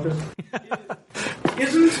going along with this,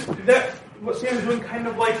 isn't that what Sam's doing, kind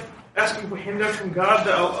of like asking for handouts from God?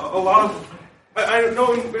 That a lot of, I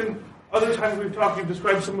know in other times we've talked, you've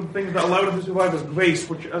described some of the things that allowed him to survive as grace,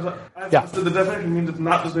 which, as I've understood, the definition means it's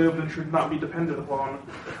not deserved and should not be depended upon.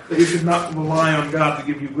 That you should not rely on God to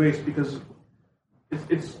give you grace, because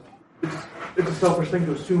it's a selfish thing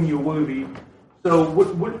to assume you're worthy. So,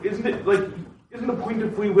 what isn't it like? isn't the point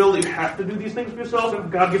of free will that you have to do these things for yourself?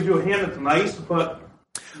 If God gives you a hand, it's nice, but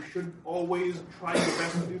you should always try your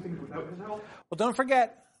best to do things without His help. Well, don't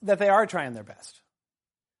forget that they are trying their best.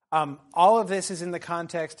 All of this is in the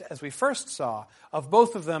context, as we first saw, of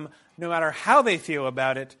both of them, no matter how they feel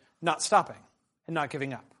about it, not stopping and not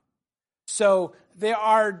giving up. So they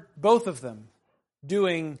are, both of them,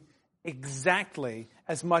 doing exactly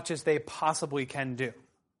as much as they possibly can do.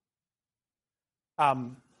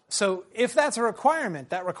 So if that's a requirement,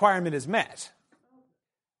 that requirement is met.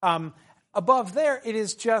 Above there, it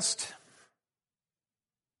is just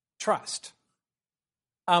trust.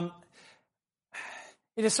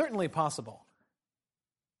 It is certainly possible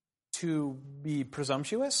to be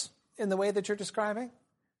presumptuous in the way that you're describing.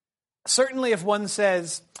 Certainly if one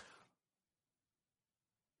says,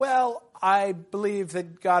 well, I believe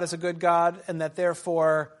that God is a good God and that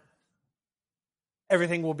therefore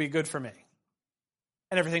everything will be good for me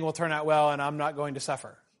and everything will turn out well and I'm not going to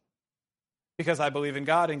suffer because I believe in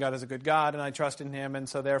God and God is a good God and I trust in Him and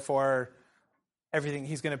so therefore everything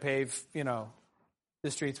He's going to pave,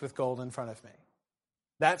 the streets with gold in front of me.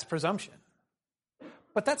 That's presumption.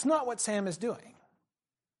 But that's not what Sam is doing.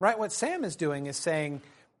 Right? What Sam is doing is saying,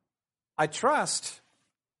 I trust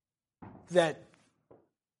that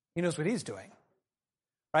He knows what He's doing.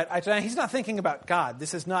 Right? He's not thinking about God.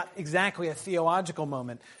 This is not exactly a theological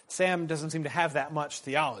moment. Sam doesn't seem to have that much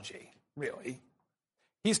theology, really.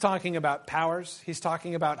 He's talking about powers. He's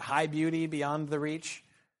talking about high beauty beyond the reach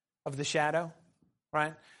of the shadow.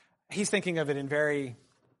 Right? He's thinking of it in very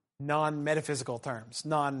non-metaphysical terms,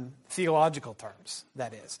 non-theological terms,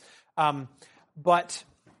 that is. But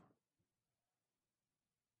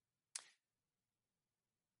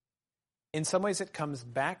in some ways it comes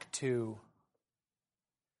back to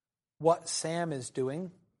what Sam is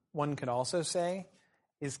doing, one could also say,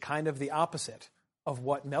 is kind of the opposite of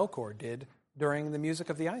what Melkor did during the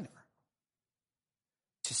music of the Ainur.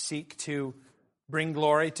 To seek to bring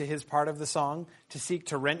glory to his part of the song, to seek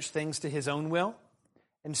to wrench things to his own will.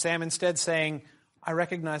 And Sam instead saying, I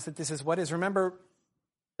recognize that this is what is. Remember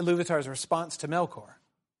Iluvatar's response to Melkor.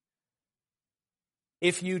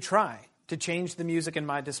 If you try to change the music in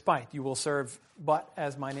my despite, you will serve but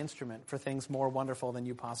as mine instrument for things more wonderful than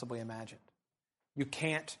you possibly imagined. You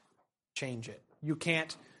can't change it. You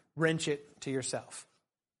can't wrench it to yourself.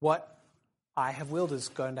 What I have willed is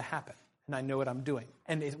going to happen, and I know what I'm doing.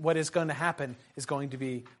 And what is going to happen is going to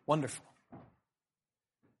be wonderful,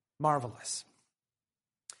 marvelous.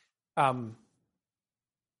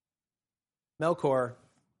 Melkor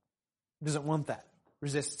doesn't want that,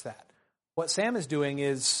 resists that. What Sam is doing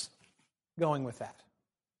is going with that.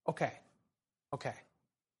 Okay,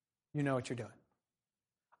 you know what you're doing.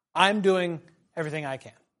 I'm doing everything I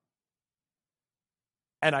can.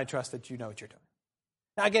 And I trust that you know what you're doing.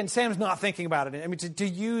 Now again, Sam's not thinking about it. I mean, to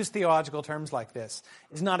use theological terms like this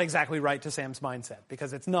is not exactly right to Sam's mindset,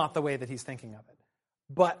 because it's not the way that he's thinking of it.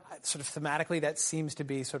 But sort of thematically, that seems to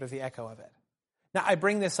be sort of the echo of it. Now, I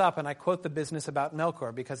bring this up and I quote the business about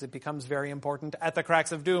Melkor because it becomes very important at the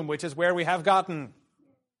Cracks of Doom, which is where we have gotten.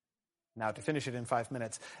 Now, to finish it in 5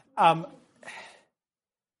 minutes.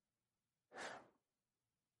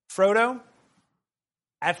 Frodo,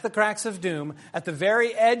 at the Cracks of Doom, at the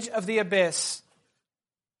very edge of the abyss,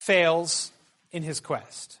 fails in his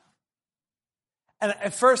quest. And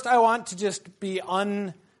at first, I want to just be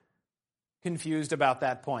unconfused about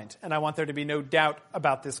that point, and I want there to be no doubt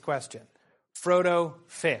about this question. Frodo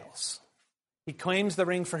fails. He claims the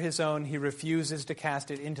ring for his own. He refuses to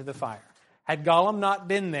cast it into the fire. Had Gollum not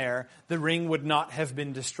been there, the ring would not have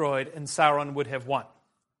been destroyed, and Sauron would have won.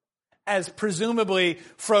 As presumably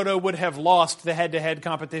Frodo would have lost the head-to-head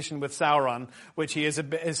competition with Sauron, which he is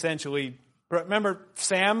essentially... Remember,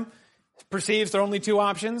 Sam perceives there are only two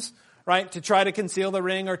options, right? To try to conceal the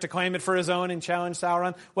ring or to claim it for his own and challenge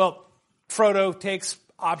Sauron. Well, Frodo takes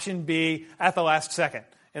option B at the last second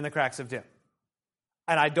in the Cracks of Doom.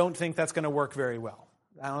 And I don't think that's going to work very well.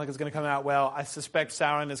 I don't think it's going to come out well. I suspect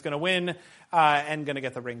Sauron is going to win and going to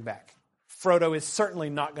get the ring back. Frodo is certainly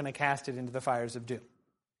not going to cast it into the fires of doom.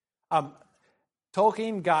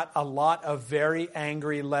 Tolkien got a lot of very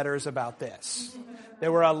angry letters about this.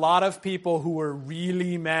 There were a lot of people who were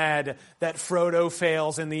really mad that Frodo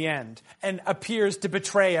fails in the end and appears to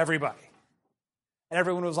betray everybody. And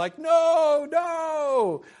everyone was like,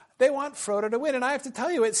 no, they want Frodo to win. And I have to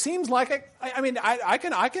tell you, it seems like,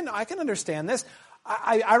 I can understand this.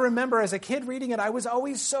 I remember as a kid reading it, I was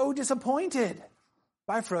always so disappointed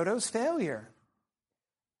by Frodo's failure.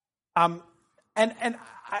 And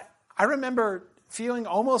I remember feeling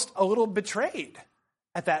almost a little betrayed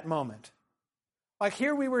at that moment. Like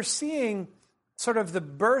here we were seeing sort of the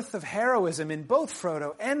birth of heroism in both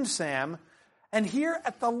Frodo and Sam, and here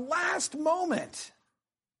at the last moment,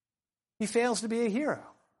 he fails to be a hero.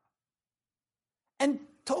 And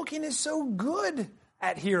Tolkien is so good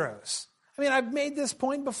at heroes. I mean, I've made this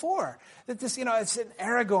point before, that this, it's in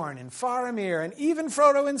Aragorn and Faramir and even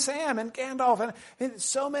Frodo and Sam and Gandalf and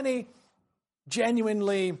so many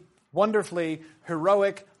genuinely, wonderfully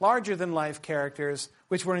heroic, larger-than-life characters,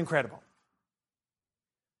 which were incredible.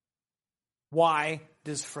 Why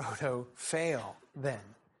does Frodo fail then?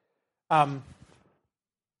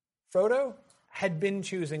 Frodo had been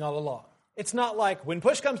choosing all along. It's not like when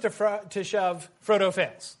push comes to shove, Frodo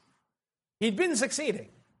fails. He'd been succeeding.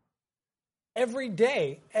 Every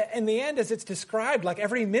day, in the end, as it's described, like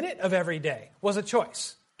every minute of every day was a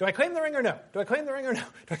choice. Do I claim the ring or no? Do I claim the ring or no?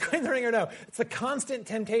 Do I claim the ring or no? It's a constant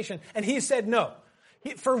temptation. And he said no.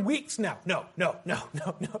 For weeks now,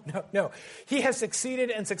 no. He has succeeded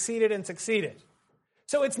and succeeded and succeeded.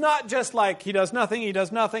 So it's not just like he does nothing,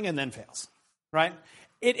 and then fails, right?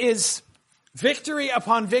 It is victory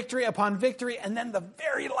upon victory upon victory, and then the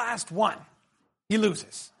very last one, he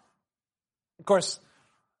loses. Of course,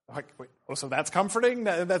 so that's comforting?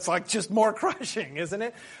 That's like just more crushing, isn't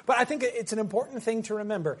it? But I think it's an important thing to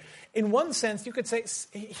remember. In one sense, you could say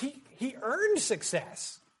he earned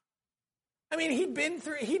success. I mean,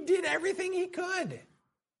 he did everything he could.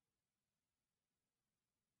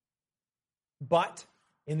 But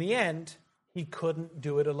in the end, he couldn't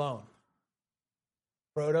do it alone.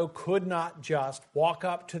 Frodo could not just walk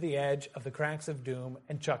up to the edge of the cracks of doom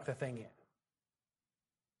and chuck the thing in.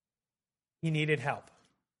 He needed help.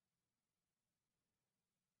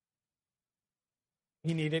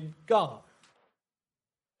 He needed Gollum,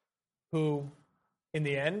 who, in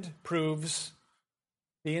the end, proves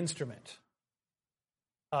the instrument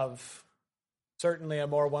of certainly a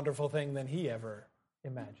more wonderful thing than he ever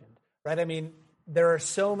imagined. Right? I mean, there are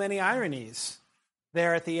so many ironies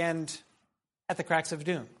there at the end, at the cracks of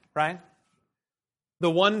doom, right? The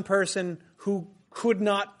one person who could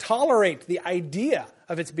not tolerate the idea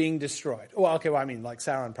of its being destroyed. Well, like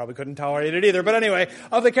Sauron probably couldn't tolerate it either. But anyway,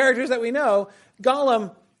 of the characters that we know,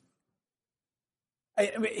 Gollum,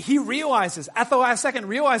 he realizes, at the last second,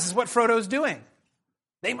 what Frodo's doing.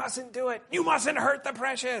 They mustn't do it. You mustn't hurt the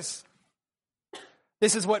precious.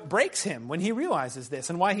 This is what breaks him when he realizes this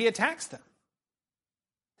and why he attacks them.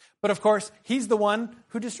 But of course, he's the one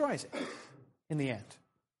who destroys it in the end.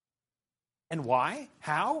 And why?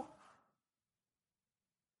 How?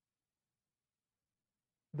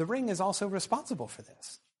 The ring is also responsible for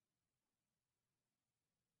this.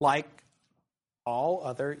 Like all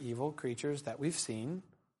other evil creatures that we've seen,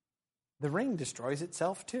 the ring destroys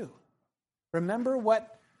itself too. Remember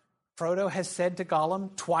what Frodo has said to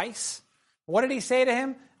Gollum twice? What did he say to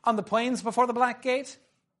him on the plains before the Black Gate?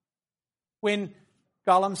 When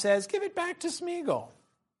Gollum says, "Give it back to Smeagol."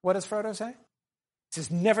 What does Frodo say? He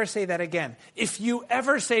says, "Never say that again. If you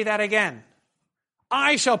ever say that again,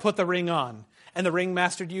 I shall put the ring on. And the ring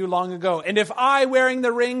mastered you long ago. And if I, wearing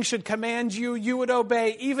the ring, should command you, you would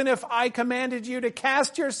obey, even if I commanded you to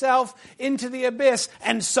cast yourself into the abyss,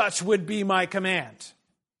 and such would be my command."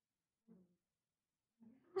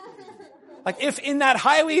 Like, if in that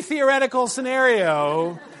highly theoretical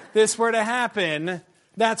scenario this were to happen,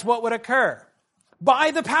 that's what would occur. By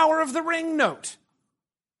the power of the ring, note.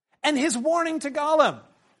 And his warning to Gollum.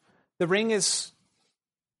 The ring is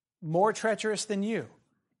more treacherous than you.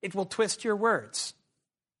 It will twist your words.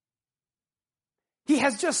 He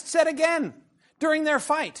has just said again during their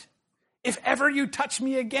fight, "If ever you touch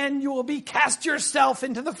me again, you will be cast yourself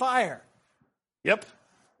into the fire." Yep.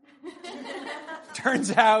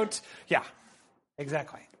 Turns out, yeah,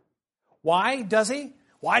 exactly. Why does he?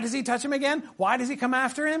 Why does he touch him again? Why does he come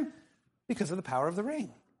after him? Because of the power of the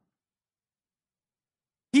ring.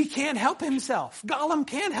 He can't help himself. Gollum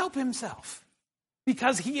can't help himself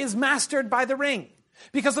because he is mastered by the ring.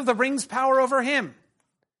 Because of the ring's power over him.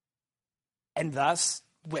 And thus,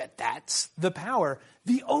 that's the power,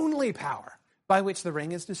 the only power by which the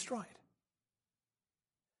ring is destroyed.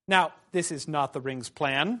 Now, this is not the ring's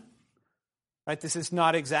plan. Right? This is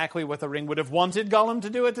not exactly what the ring would have wanted Gollum to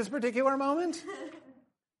do at this particular moment.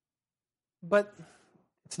 But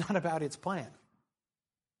it's not about its plan.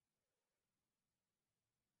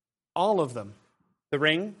 All of them, the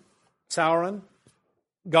ring, Sauron,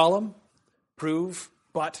 Gollum, prove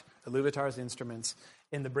but Iluvatar's instruments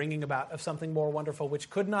in the bringing about of something more wonderful, which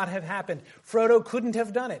could not have happened. Frodo couldn't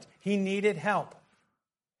have done it. He needed help.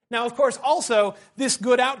 Now, of course, also, this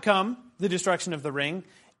good outcome, the destruction of the ring,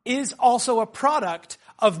 is also a product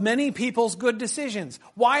of many people's good decisions.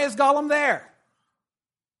 Why is Gollum there?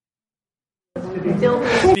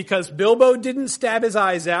 Because Bilbo didn't stab his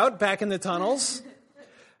eyes out back in the tunnels.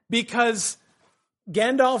 Because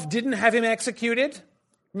Gandalf didn't have him executed.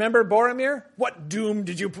 Remember Boromir? To what doom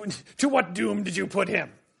did you put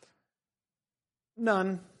him?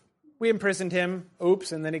 None. We imprisoned him.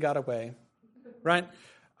 Oops, and then he got away. Right?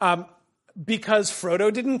 Because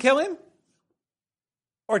Frodo didn't kill him?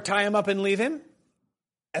 Or tie him up and leave him?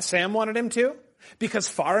 As Sam wanted him to? Because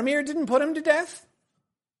Faramir didn't put him to death?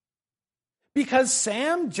 Because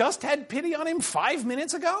Sam just had pity on him 5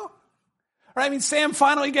 minutes ago? Right? I mean, Sam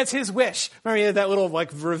finally gets his wish. Remember he had that little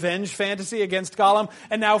revenge fantasy against Gollum?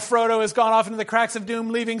 And now Frodo has gone off into the cracks of doom,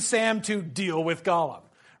 leaving Sam to deal with Gollum.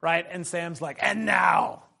 Right? And Sam's like, and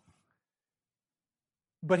now?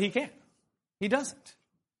 But he can't. He doesn't.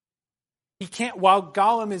 He can't, while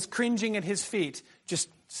Gollum is cringing at his feet, just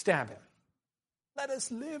stab him. Let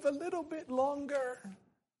us live a little bit longer.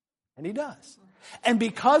 And he does. And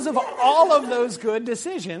because of all of those good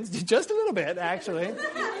decisions, just a little bit, actually.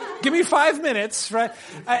 Give me 5 minutes, right?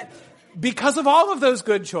 Because of all of those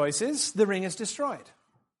good choices, the ring is destroyed.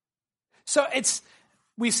 So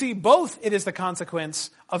we see both it is the consequence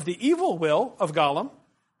of the evil will of Gollum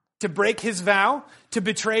to break his vow, to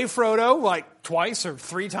betray Frodo twice or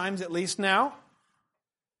 3 times at least now,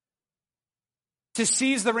 to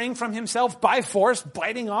seize the ring from himself by force,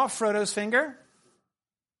 biting off Frodo's finger.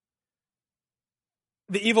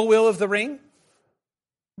 The evil will of the ring.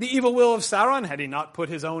 The evil will of Sauron, had he not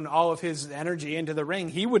put all of his energy into the ring,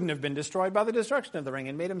 he wouldn't have been destroyed by the destruction of the ring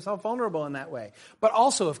and made himself vulnerable in that way. But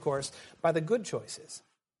also, of course, by the good choices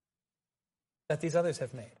that these others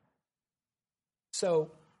have made.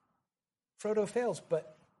 So, Frodo fails,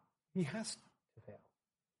 but he has to fail.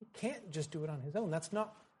 He can't just do it on his own. That's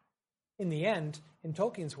not, in the end, in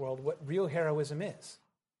Tolkien's world, what real heroism is.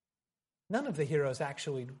 None of the heroes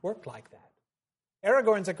actually worked like that.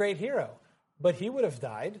 Aragorn's a great hero, but he would have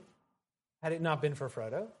died had it not been for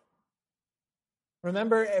Frodo.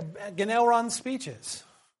 Remember Gan-Elrond's speeches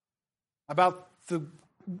about the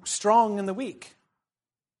strong and the weak.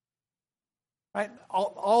 Right?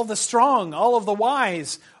 All the strong, all of the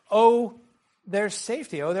wise owe their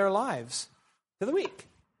safety, owe their lives to the weak,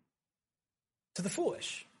 to the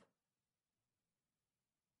foolish.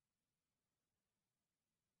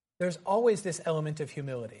 There's always this element of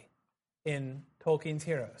humility in Tolkien's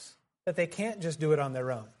heroes, that they can't just do it on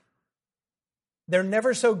their own. They're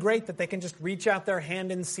never so great that they can just reach out their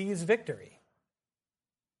hand and seize victory.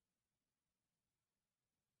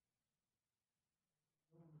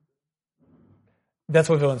 That's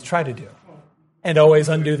what villains try to do, and always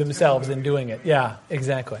undo themselves in doing it. Yeah,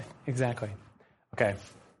 exactly. Okay.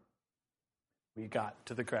 We got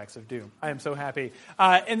to the cracks of doom. I am so happy.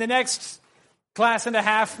 In the next class and a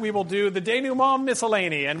half, we will do the denouement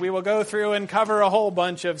miscellany, and we will go through and cover a whole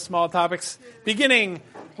bunch of small topics, beginning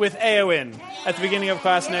with Éowyn at the beginning of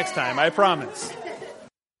class next time, I promise.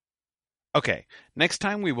 Okay, next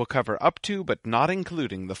time we will cover up to but not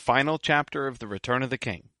including the final chapter of The Return of the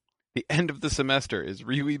King. The end of the semester is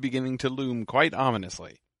really beginning to loom quite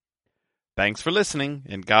ominously. Thanks for listening,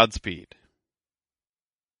 and Godspeed.